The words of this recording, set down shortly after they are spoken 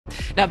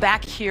Now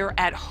back here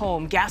at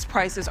home, gas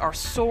prices are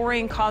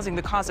soaring, causing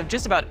the cost of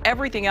just about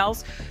everything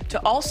else to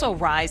also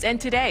rise.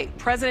 And today,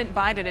 President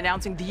Biden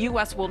announcing the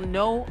U.S. will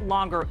no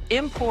longer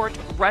import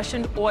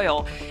Russian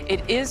oil.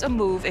 It is a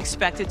move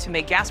expected to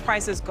make gas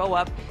prices go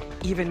up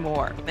even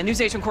more. The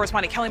NewsNation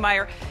correspondent Kelly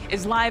Meyer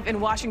is live in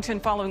Washington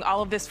following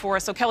all of this for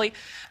us. So Kelly,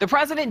 the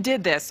president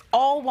did this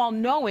all while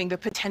knowing the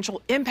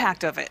potential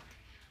impact of it.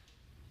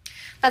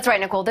 That's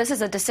right, Nicole. This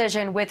is a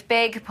decision with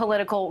big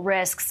political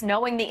risks,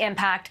 knowing the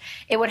impact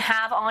it would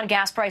have on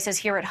gas prices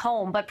here at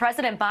home. But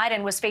President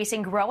Biden was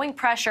facing growing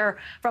pressure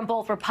from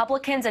both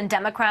Republicans and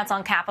Democrats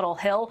on Capitol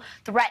Hill,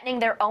 threatening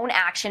their own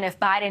action if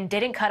Biden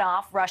didn't cut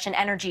off Russian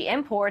energy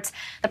imports.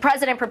 The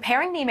president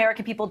preparing the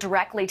American people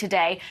directly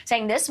today,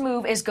 saying this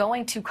move is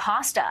going to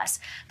cost us,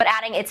 but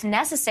adding it's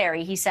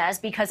necessary, he says,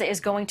 because it is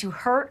going to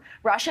hurt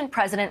Russian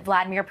President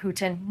Vladimir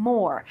Putin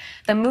more.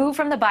 The move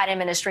from the Biden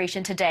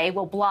administration today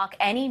will block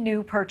any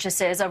new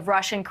purchases of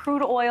Russian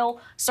crude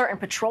oil, certain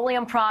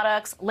petroleum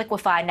products,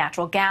 liquefied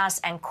natural gas,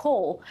 and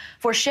coal.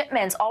 For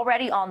shipments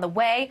already on the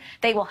way,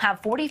 they will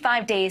have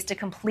 45 days to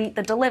complete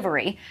the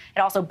delivery. It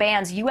also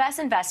bans U.S.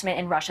 investment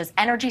in Russia's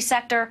energy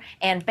sector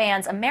and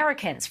bans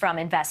Americans from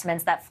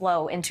investments that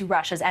flow into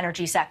Russia's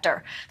energy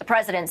sector. The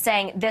president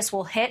saying this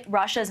will hit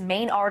Russia's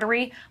main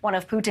artery, one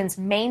of Putin's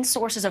main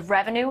sources of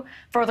revenue,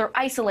 further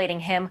isolating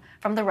him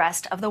from the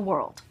rest of the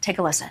world. Take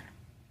a listen.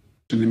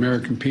 The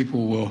American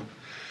people will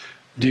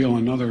deal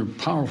another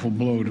powerful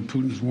blow to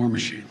Putin's war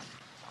machine.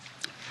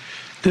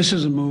 This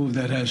is a move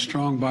that has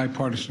strong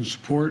bipartisan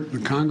support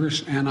in the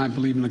Congress and, I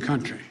believe, in the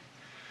country.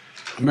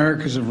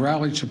 Americans have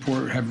rallied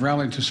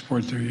to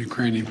support their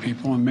Ukrainian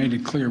people and made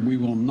it clear we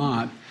will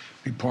not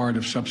be part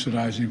of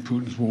subsidizing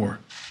Putin's war.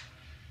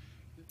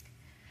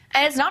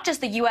 And it's not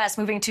just the U.S.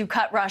 moving to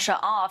cut Russia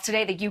off.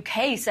 Today, the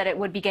U.K. said it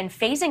would begin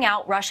phasing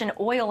out Russian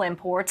oil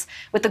imports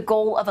with the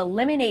goal of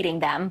eliminating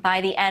them by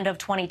the end of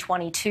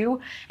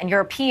 2022. And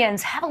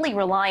Europeans heavily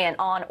reliant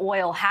on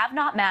oil have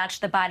not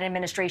matched the Biden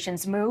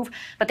administration's move.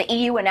 But the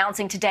EU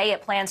announcing today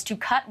it plans to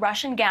cut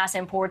Russian gas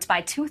imports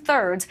by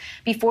 2/3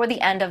 before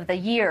the end of the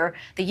year.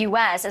 The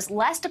U.S. is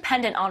less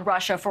dependent on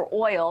Russia for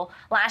oil.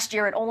 Last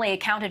year, it only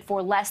accounted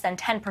for less than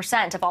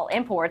 10% of all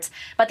imports.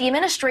 But the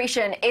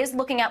administration is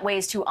looking at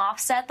ways to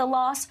offset the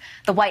loss.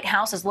 The White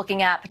House is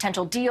looking at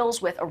potential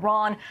deals with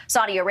Iran,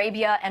 Saudi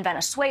Arabia, and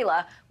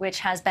Venezuela, which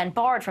has been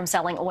barred from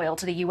selling oil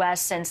to the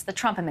U.S. since the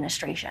Trump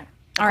administration.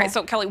 All right,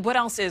 so Kelly, what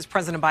else is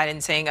President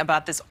Biden saying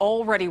about this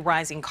already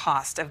rising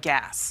cost of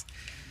gas?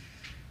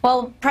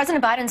 Well,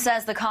 President Biden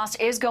says the cost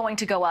is going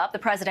to go up. The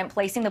president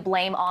placing the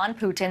blame on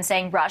Putin,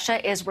 saying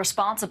Russia is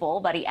responsible.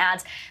 But he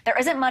adds there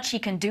isn't much he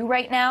can do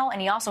right now.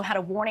 And he also had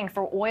a warning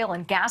for oil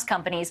and gas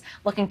companies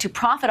looking to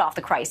profit off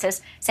the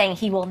crisis, saying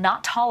he will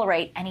not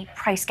tolerate any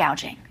price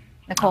gouging.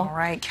 Nicole. All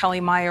right,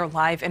 Kelly Meyer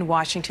live in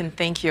Washington.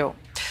 Thank you.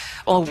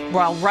 Well,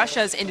 while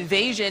Russia's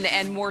invasion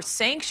and more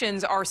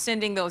sanctions are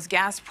sending those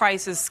gas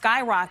prices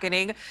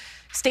skyrocketing,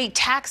 state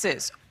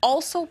taxes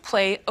also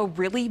play a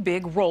really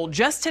big role.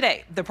 Just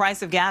today, the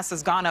price of gas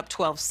has gone up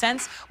 12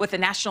 cents, with the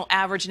national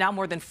average now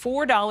more than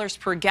 $4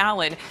 per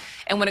gallon.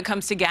 And when it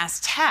comes to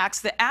gas tax,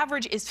 the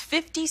average is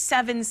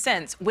 57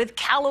 cents, with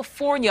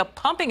California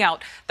pumping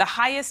out the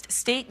highest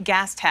state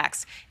gas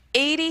tax,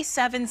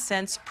 87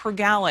 cents per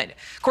gallon.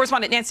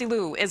 Correspondent Nancy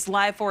Liu is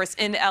live for us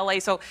in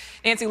L.A. So,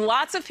 Nancy,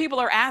 lots of people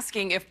are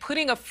asking if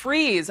putting a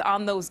freeze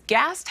on those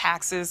gas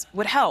taxes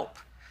would help.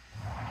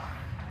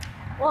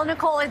 Well,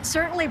 Nicole, it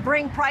certainly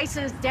bring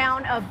prices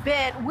down a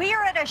bit. We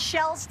are at a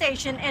Shell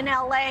station in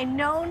L.A.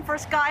 known for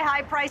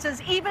sky-high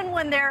prices, even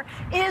when there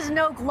is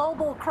no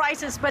global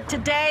crisis. But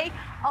today,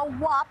 a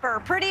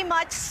whopper, pretty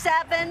much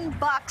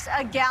 $7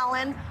 a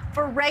gallon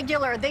for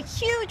regular. The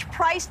huge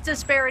price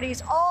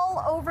disparities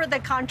all over the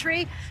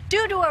country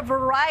due to a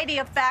variety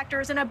of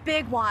factors, and a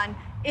big one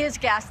is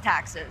gas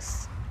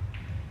taxes.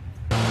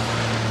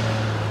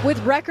 With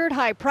record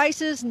high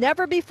prices,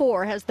 never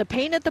before has the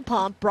pain at the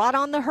pump brought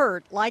on the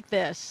hurt like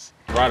this.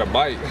 Ride a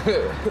bike.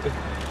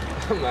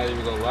 I'm not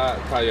even gonna lie.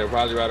 Probably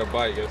ride a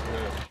bike, yes,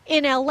 ma'am.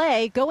 In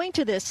LA, going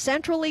to this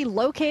centrally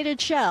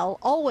located Shell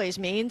always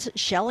means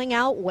shelling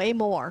out way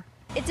more.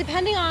 It's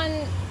depending on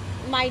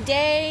my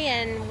day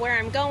and where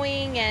I'm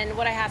going and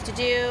what I have to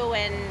do,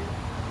 and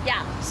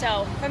yeah,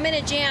 so if I'm in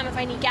a jam, if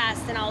I need gas,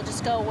 then I'll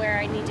just go where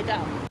I need to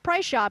go.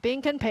 Price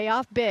shopping can pay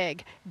off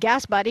big.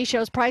 Gas Buddy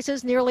shows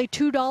prices nearly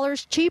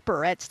 $2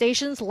 cheaper at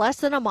stations less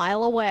than a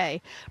mile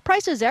away.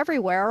 Prices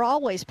everywhere are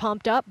always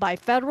pumped up by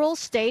federal,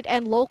 state,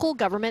 and local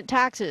government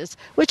taxes,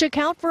 which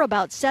account for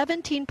about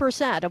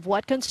 17% of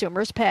what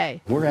consumers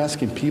pay. We're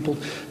asking people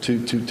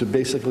to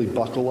basically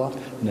buckle up.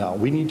 Now,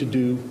 we need to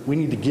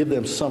give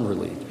them some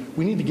relief.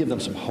 We need to give them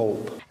some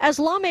hope. As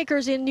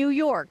lawmakers in New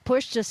York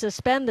push to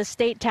suspend the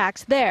state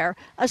tax there,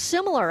 a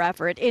similar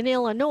effort in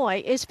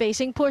Illinois is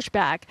facing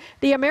pushback.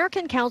 The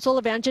American Council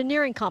of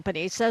Engineering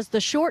Companies says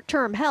the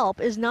short-term help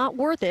is not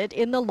worth it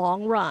in the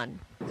long run.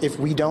 If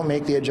we don't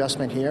make the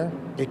adjustment here,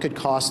 it could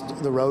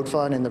cost the road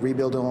fund and the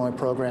Rebuild Illinois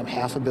program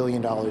 $500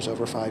 million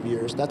over 5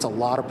 years. That's a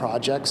lot of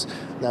projects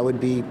that would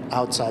be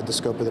outside the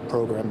scope of the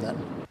program then.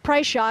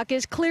 price shock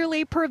is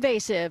clearly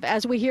pervasive,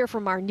 as we hear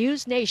from our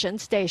NewsNation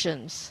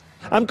stations.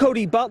 I'm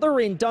Cody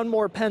Butler in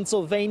Dunmore,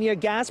 Pennsylvania.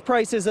 Gas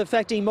prices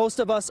affecting most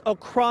of us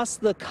across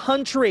the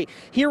country.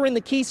 Here in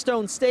the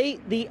Keystone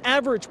State, the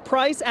average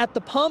price at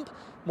the pump,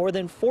 more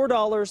than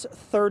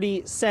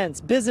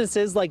 $4.30.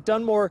 Businesses like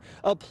Dunmore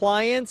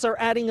Appliance are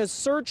adding a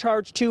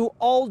surcharge to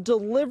all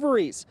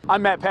deliveries.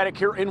 I'm Matt Paddock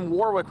here in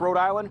Warwick, Rhode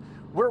Island,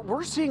 where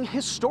we're seeing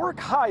historic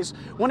highs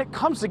when it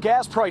comes to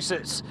gas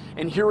prices.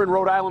 And here in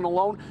Rhode Island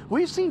alone,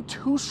 we've seen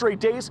 2 straight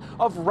days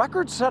of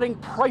record-setting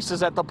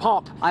prices at the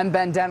pump. I'm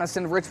Ben Dennis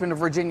in Richmond,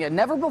 Virginia.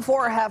 Never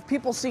before have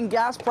people seen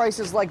gas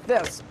prices like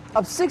this,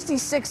 up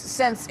 66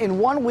 cents in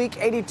 1 week,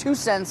 82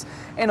 cents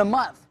in a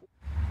month.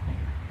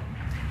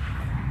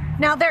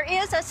 Now, there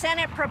is a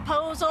Senate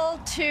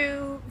proposal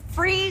to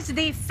freeze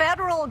the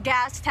federal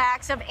gas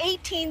tax of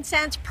 18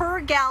 cents per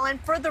gallon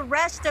for the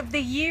rest of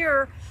the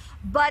year.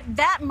 But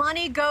that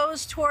money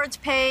goes towards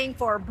paying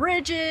for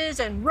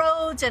bridges and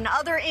roads and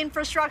other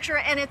infrastructure,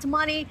 and it's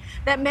money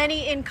that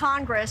many in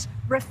Congress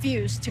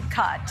refuse to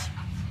cut.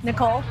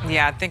 Nichole?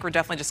 Yeah, I think we're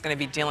definitely just going to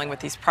be dealing with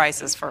these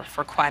prices for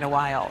quite a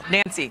while.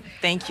 Nancy,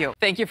 thank you.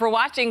 Thank you for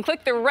watching.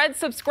 Click the red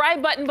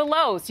subscribe button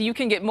below so you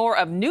can get more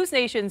of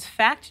NewsNation's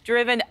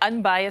fact-driven,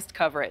 unbiased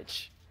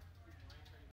coverage.